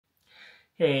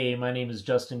Hey, my name is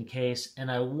Justin Case,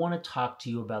 and I want to talk to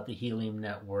you about the Helium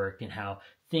network and how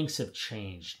things have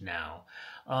changed now.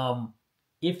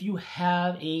 If you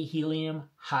have a Helium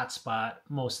hotspot,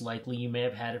 most likely you may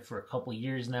have had it for a couple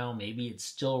years now. Maybe it's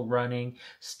still running,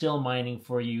 still mining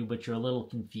for you, but you're a little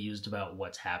confused about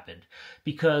what's happened.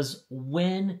 Because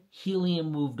when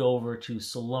Helium moved over to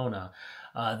Solana,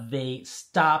 they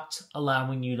stopped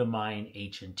allowing you to mine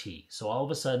H&T. So all of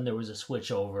a sudden there was a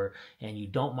switch over and you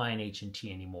don't mine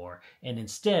H&T anymore. And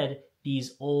instead,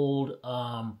 these old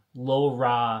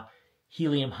LoRa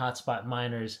Helium hotspot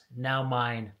miners now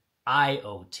mine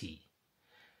IOT.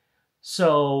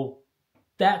 So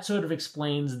that sort of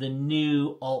explains the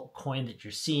new altcoin that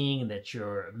you're seeing and that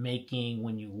you're making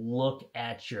when you look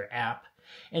at your app.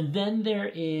 And then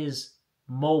there is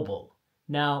mobile.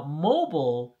 Now,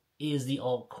 mobile is the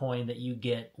altcoin that you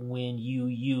get when you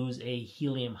use a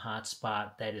Helium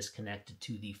hotspot that is connected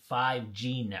to the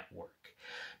 5G network.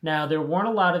 Now, there weren't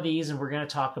a lot of these, and we're going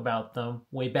to talk about them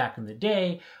way back in the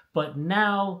day, but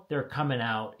now they're coming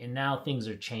out, and now things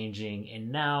are changing,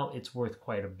 and now it's worth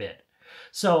quite a bit.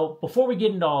 So before we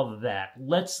get into all of that,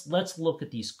 let's look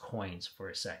at these coins for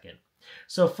a second.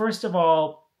 So first of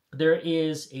all, there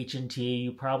is H&T.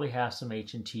 You probably have some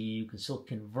H&T. You can still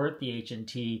convert the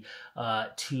H&T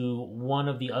to one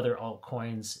of the other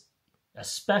altcoins,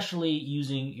 especially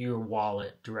using your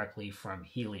wallet directly from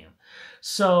Helium.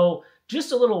 So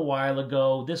just a little while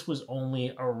ago, this was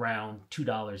only around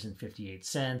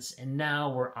 $2.58, and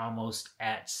now we're almost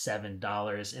at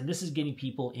 $7. And this is getting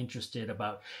people interested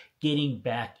about getting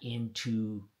back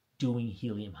into doing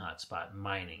Helium hotspot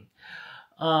mining.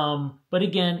 But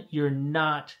again, you're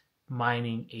not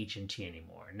mining H&T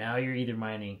anymore. Now you're either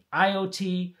mining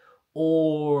IoT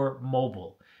or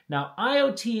mobile. Now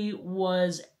IoT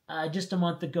was just a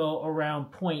month ago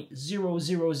around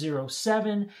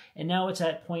 0.0007, and now it's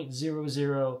at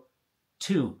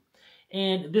 0.002.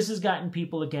 And this has gotten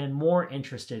people, again, more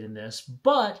interested in this,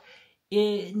 but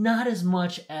not as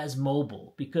much as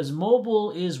mobile, because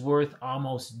mobile is worth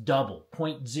almost double,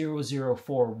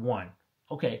 0.0041.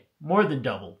 Okay, more than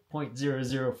double,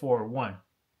 0.0041.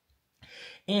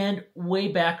 And way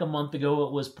back a month ago,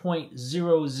 it was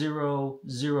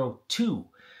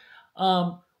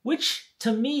 0.0002. Which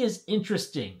to me is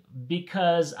interesting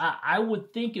because I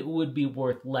would think it would be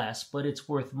worth less, but it's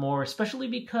worth more, especially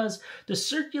because the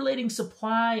circulating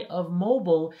supply of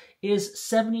mobile is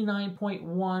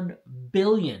 79.1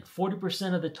 billion,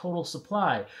 40% of the total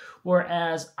supply,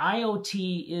 whereas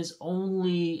IoT is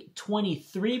only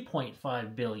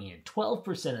 23.5 billion,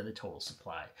 12% of the total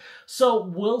supply. So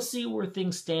we'll see where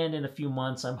things stand in a few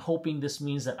months. I'm hoping this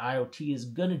means that IoT is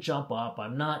going to jump up.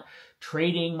 I'm not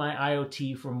trading my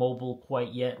IoT for mobile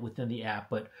quite yet within the app,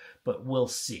 but we'll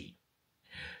see.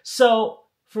 So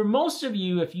for most of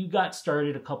you, if you got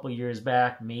started a couple years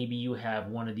back, maybe you have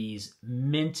one of these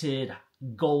minted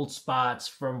gold spots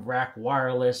from Rack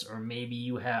Wireless, or maybe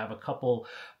you have a couple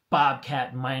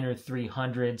Bobcat Miner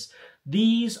 300s.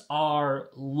 These are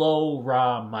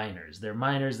LoRa miners. They're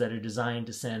miners that are designed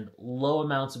to send low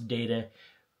amounts of data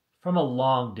from a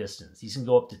long distance. These can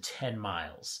go up to 10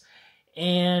 miles.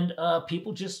 And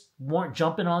people just weren't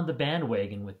jumping on the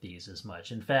bandwagon with these as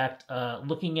much. In fact,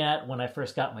 looking at when I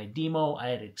first got my demo, I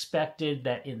had expected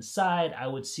that inside I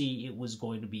would see it was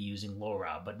going to be using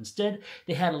LoRa, but instead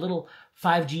they had a little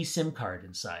 5G SIM card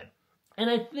inside. And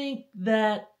I think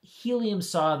that Helium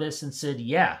saw this and said,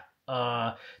 yeah,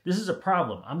 this is a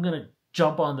problem. I'm going to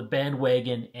jump on the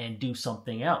bandwagon and do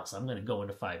something else. I'm going to go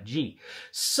into 5G.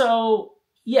 So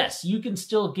yes, you can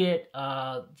still get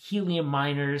Helium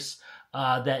miners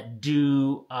that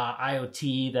do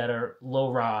IoT that are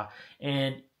LoRa,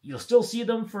 and you'll still see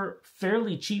them for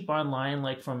fairly cheap online,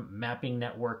 like from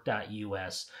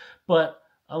mappingnetwork.us. But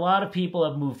a lot of people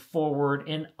have moved forward,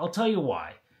 and I'll tell you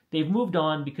why. They've moved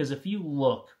on because if you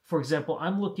look, for example,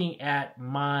 I'm looking at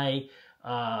my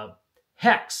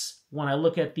hex when I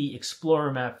look at the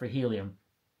Explorer map for Helium,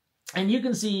 and you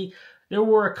can see there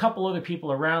were a couple other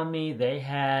people around me. They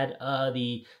had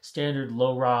the standard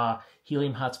LoRa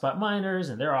Helium hotspot miners,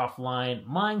 and they're offline.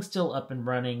 Mine's still up and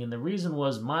running, and the reason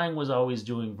was mine was always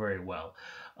doing very well.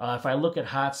 If I look at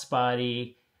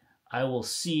Hotspotty, I will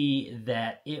see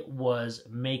that it was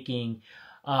making,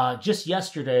 just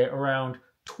yesterday, around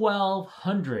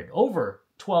 1,200, over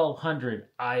 1,200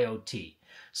 IoT.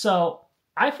 So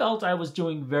I felt I was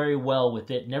doing very well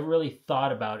with it, never really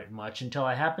thought about it much until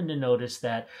I happened to notice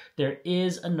that there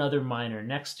is another miner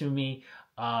next to me,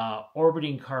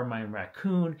 Orbiting Carmine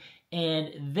Raccoon,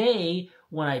 and they,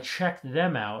 when I checked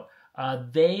them out,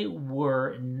 they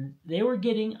were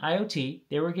getting IoT,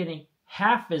 they were getting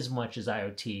half as much as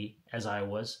IoT as I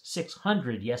was,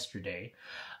 600 yesterday.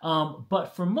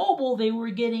 But for mobile, they were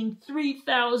getting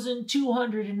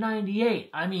 3,298.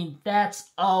 I mean,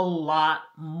 that's a lot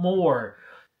more.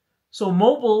 So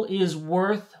mobile is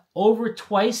worth over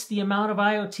twice the amount of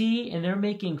IoT, and they're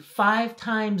making 5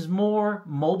 times more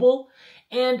mobile.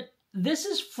 And this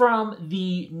is from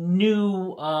the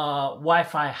new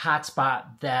Wi-Fi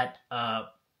hotspot that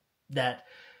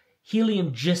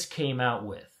Helium just came out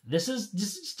with. This is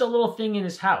just a little thing in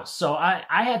his house. So I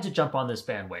had to jump on this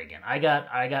bandwagon. I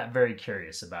got very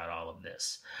curious about all of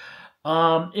this.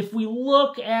 If we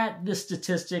look at the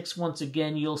statistics, once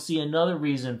again, you'll see another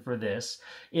reason for this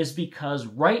is because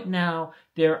right now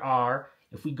there are,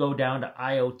 if we go down to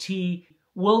IoT,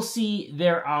 we'll see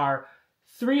there are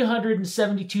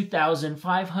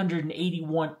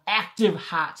 372,581 active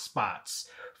hotspots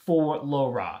for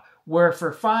LoRa, where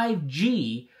for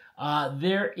 5G,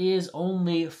 there is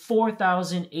only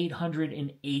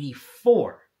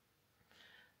 4,884.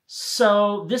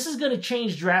 So this is going to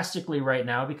change drastically right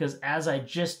now because, as I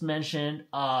just mentioned,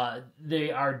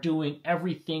 they are doing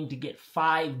everything to get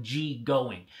 5G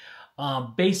going.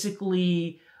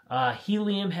 Basically,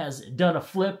 Helium has done a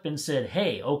flip and said,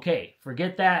 hey, okay,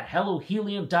 forget that.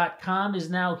 HelloHelium.com is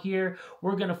now here.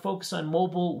 We're going to focus on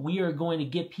mobile. We are going to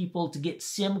get people to get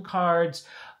SIM cards.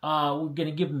 We're going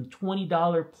to give them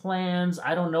 $20 plans.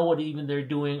 I don't know what even they're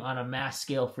doing on a mass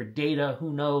scale for data.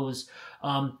 Who knows?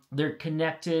 They're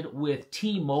connected with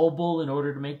T-Mobile in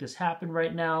order to make this happen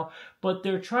right now, but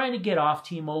they're trying to get off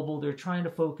T-Mobile. They're trying to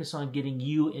focus on getting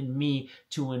you and me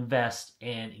to invest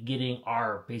and getting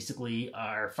basically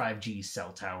our 5G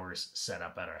cell towers set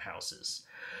up at our houses.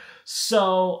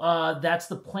 So that's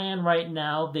the plan right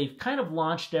now. They've kind of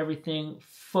launched everything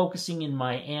focusing in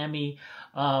Miami,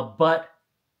 but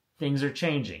things are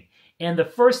changing. And the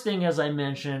first thing, as I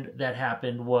mentioned, that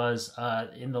happened was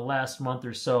in the last month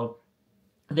or so,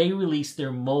 they released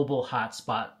their mobile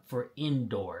hotspot for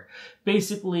indoor.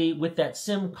 Basically, with that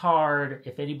SIM card,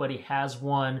 if anybody has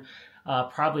one,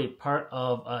 probably part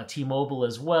of T-Mobile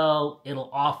as well, it'll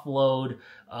offload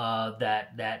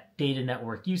that data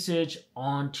network usage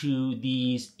onto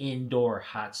these indoor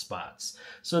hotspots.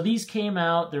 So these came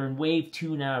out. They're in wave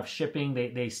 2 now of shipping.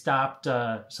 They stopped,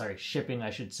 shipping, I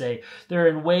should say. They're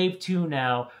in wave 2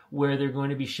 now, where they're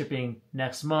going to be shipping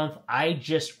next month. I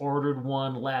just ordered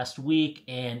one last week,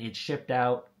 and it shipped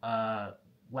out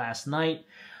last night.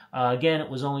 Again, it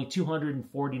was only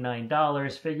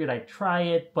 $249. Figured I'd try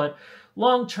it, but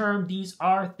long term, these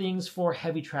are things for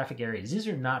heavy traffic areas. These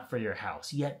are not for your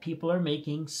house. Yet people are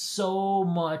making so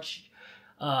much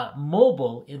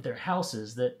mobile in their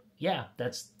houses that, yeah,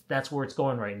 that's where it's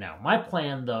going right now. My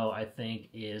plan, though, I think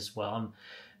is, well, I'm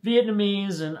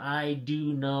Vietnamese, and I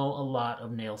do know a lot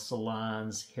of nail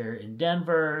salons here in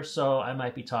Denver, so I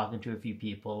might be talking to a few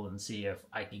people and see if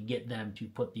I can get them to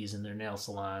put these in their nail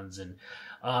salons and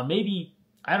maybe,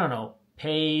 I don't know,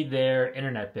 pay their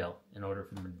internet bill in order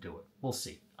for them to do it. We'll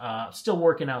see. Still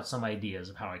working out some ideas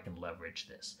of how I can leverage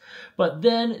this. But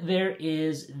then there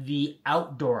is the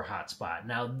outdoor hotspot.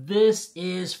 Now, this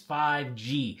is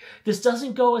 5G. This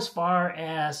doesn't go as far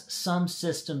as some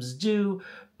systems do,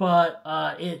 but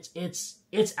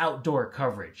it's outdoor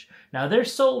coverage. Now, they're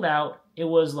sold out. It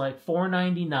was like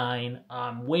 $4.99.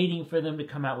 I'm waiting for them to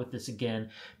come out with this again.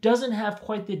 Doesn't have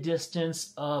quite the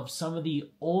distance of some of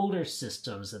the older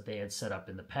systems that they had set up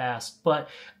in the past, but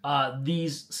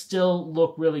these still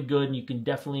look really good, and you can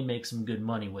definitely make some good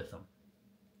money with them.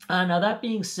 Now, that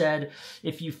being said,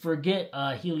 if you forget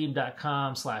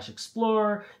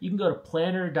helium.com/explorer, you can go to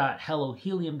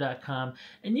planner.hellohelium.com,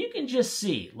 and you can just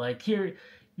see, like here,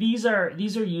 these are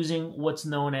using what's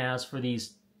known as, for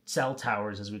these cell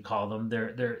towers, as we call them,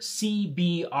 they're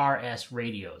CBRS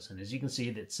radios. And as you can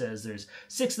see, that says there's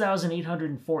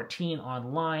 6,814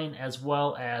 online, as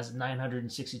well as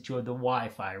 962 of the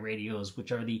Wi-Fi radios,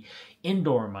 which are the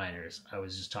indoor miners I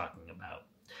was just talking about.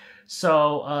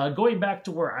 So going back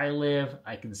to where I live,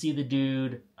 I can see the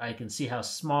dude. I can see how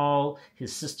small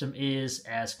his system is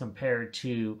as compared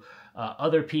to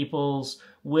other people's,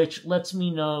 which lets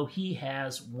me know he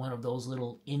has one of those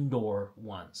little indoor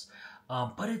ones.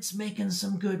 But it's making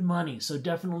some good money, so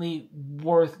definitely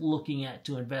worth looking at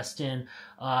to invest in.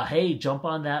 Hey, jump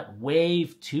on that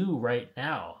wave 2 right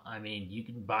now. I mean, you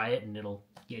can buy it and it'll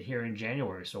get here in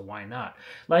January, so why not?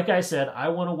 Like I said, I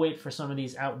want to wait for some of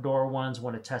these outdoor ones,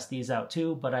 want to test these out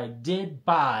too, but I did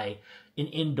buy an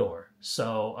indoor,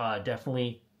 so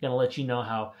definitely going to let you know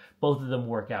how both of them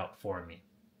work out for me.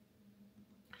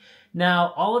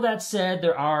 Now, all of that said,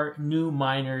 there are new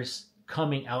miners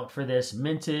coming out for this.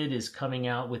 Minted is coming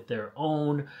out with their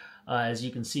own, as you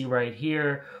can see right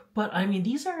here. But I mean,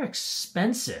 these are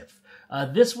expensive.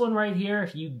 This one right here,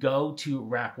 if you go to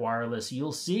Rack Wireless,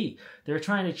 you'll see they're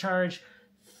trying to charge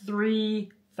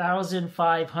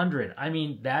 $3,500. I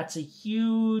mean, that's a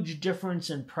huge difference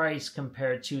in price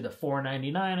compared to the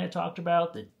 $499 I talked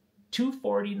about, the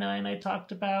 $249 I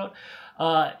talked about,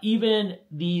 even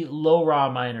the LoRa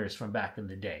miners from back in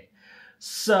the day.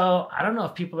 So I don't know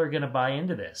if people are going to buy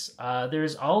into this.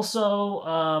 There's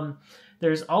also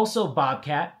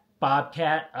Bobcat,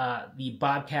 the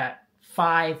Bobcat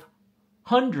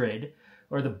 500,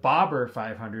 or the Bobber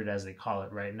 500 as they call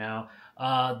it right now.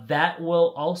 That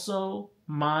will also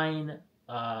mine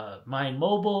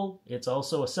mobile. It's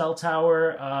also a cell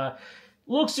tower.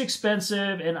 Looks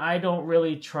expensive, and I don't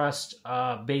really trust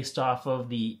based off of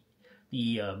the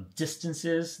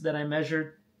distances that I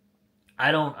measured.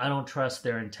 I don't trust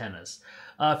their antennas.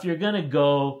 If you're gonna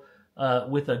go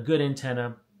with a good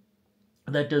antenna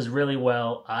that does really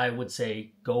well, I would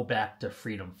say go back to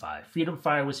Freedom 5. Freedom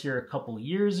 5 was here a couple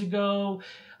years ago.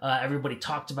 Everybody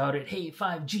talked about it. Hey,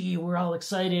 5G, we're all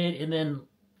excited, and then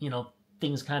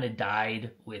things kind of died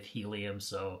with Helium,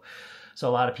 so a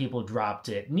lot of people dropped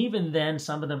it. And even then,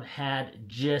 some of them had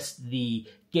just the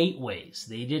gateways.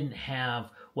 They didn't have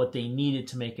what they needed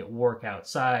to make it work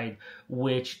outside,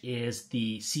 which is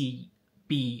the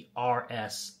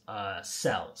CBRS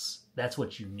cells. That's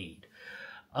what you need.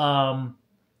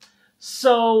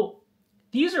 So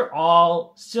these are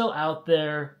all still out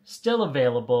there, still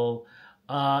available,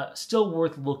 still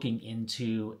worth looking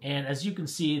into. And as you can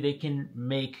see, they can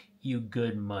make you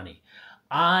good money.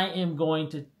 I am going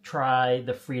to try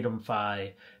the Freedom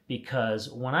 5 because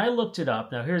when I looked it up,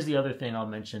 now here's the other thing I'll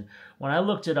mention. When I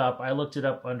looked it up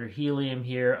under Helium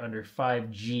here, under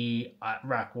 5G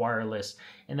Rack Wireless,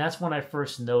 and that's when I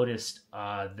first noticed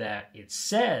that it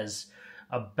says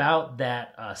about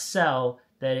that cell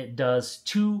that it does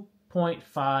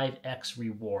 2.5x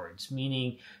rewards,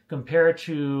 meaning compared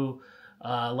to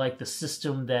like the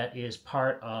system that is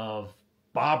part of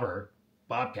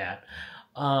Bobcat,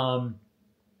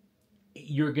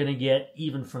 you're going to get,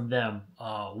 even from them,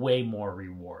 way more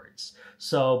rewards.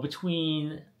 So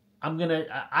I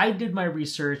did my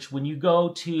research. When you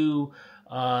go to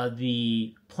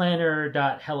the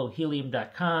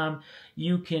planner.hellohelium.com,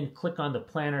 you can click on the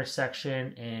planner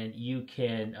section and you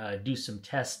can do some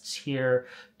tests here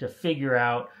to figure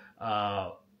out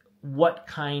what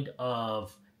kind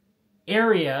of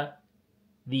area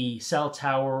the cell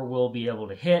tower will be able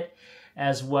to hit,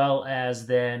 as well as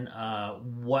then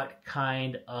what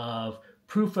kind of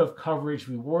proof of coverage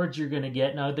rewards you're going to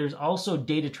get. Now, there's also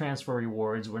data transfer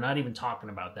rewards. We're not even talking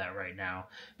about that right now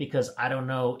because I don't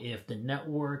know if the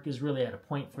network is really at a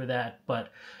point for that.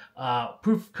 But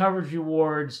proof of coverage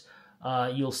rewards,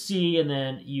 you'll see, and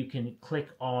then you can click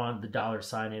on the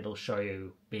 $sign. It'll show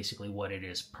you basically what it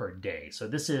is per day. So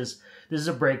this is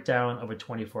a breakdown of a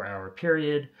 24-hour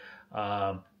period.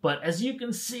 But as you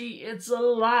can see, it's a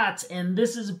lot, and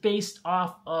this is based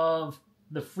off of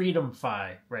the Freedom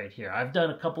 5 right here. I've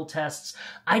done a couple tests.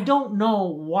 I don't know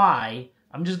why.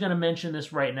 I'm just going to mention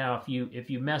this right now. If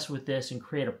you mess with this and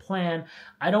create a plan,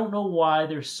 I don't know why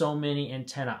there's so many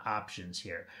antenna options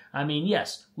here. I mean,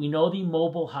 yes, we know the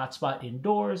mobile hotspot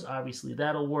indoors. Obviously,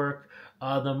 that'll work.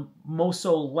 The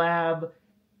Moso Lab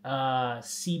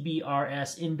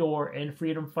CBRS indoor and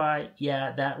Freedom 5,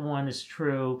 yeah, that one is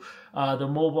true. The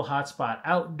mobile hotspot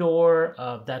outdoor,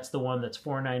 that's the one that's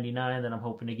 $499 that I'm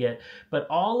hoping to get. But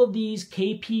all of these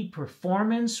KP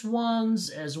performance ones,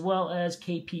 as well as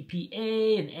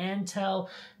KPPA and Antel,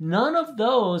 none of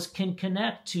those can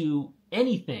connect to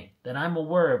anything that I'm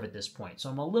aware of at this point. So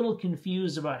I'm a little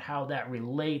confused about how that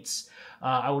relates.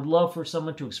 I would love for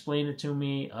someone to explain it to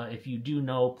me. If you do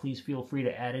know, please feel free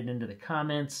to add it into the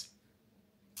comments.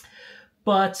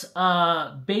 But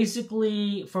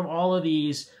basically, from all of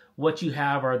these, what you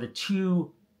have are the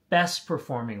two best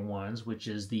performing ones, which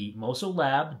is the Moso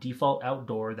Lab default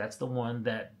outdoor. That's the one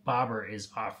that Bobber is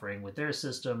offering with their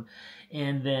system.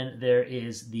 And then there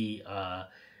is the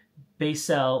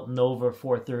Basel Nova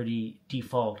 430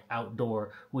 default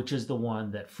outdoor, which is the one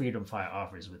that Freedom 5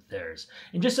 offers with theirs.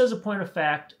 And just as a point of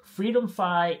fact, Freedom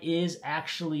 5 is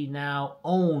actually now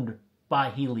owned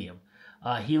by Helium.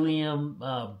 Helium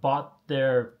bought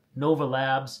their Nova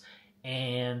Labs,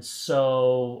 and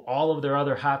so all of their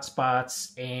other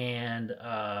hotspots and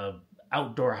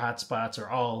outdoor hotspots are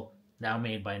all now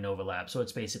made by Nova Labs. So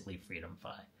it's basically Freedom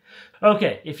 5.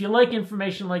 Okay, if you like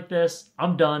information like this,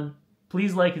 I'm done.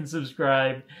 Please like and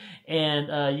subscribe,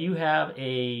 and you have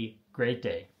a great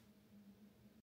day.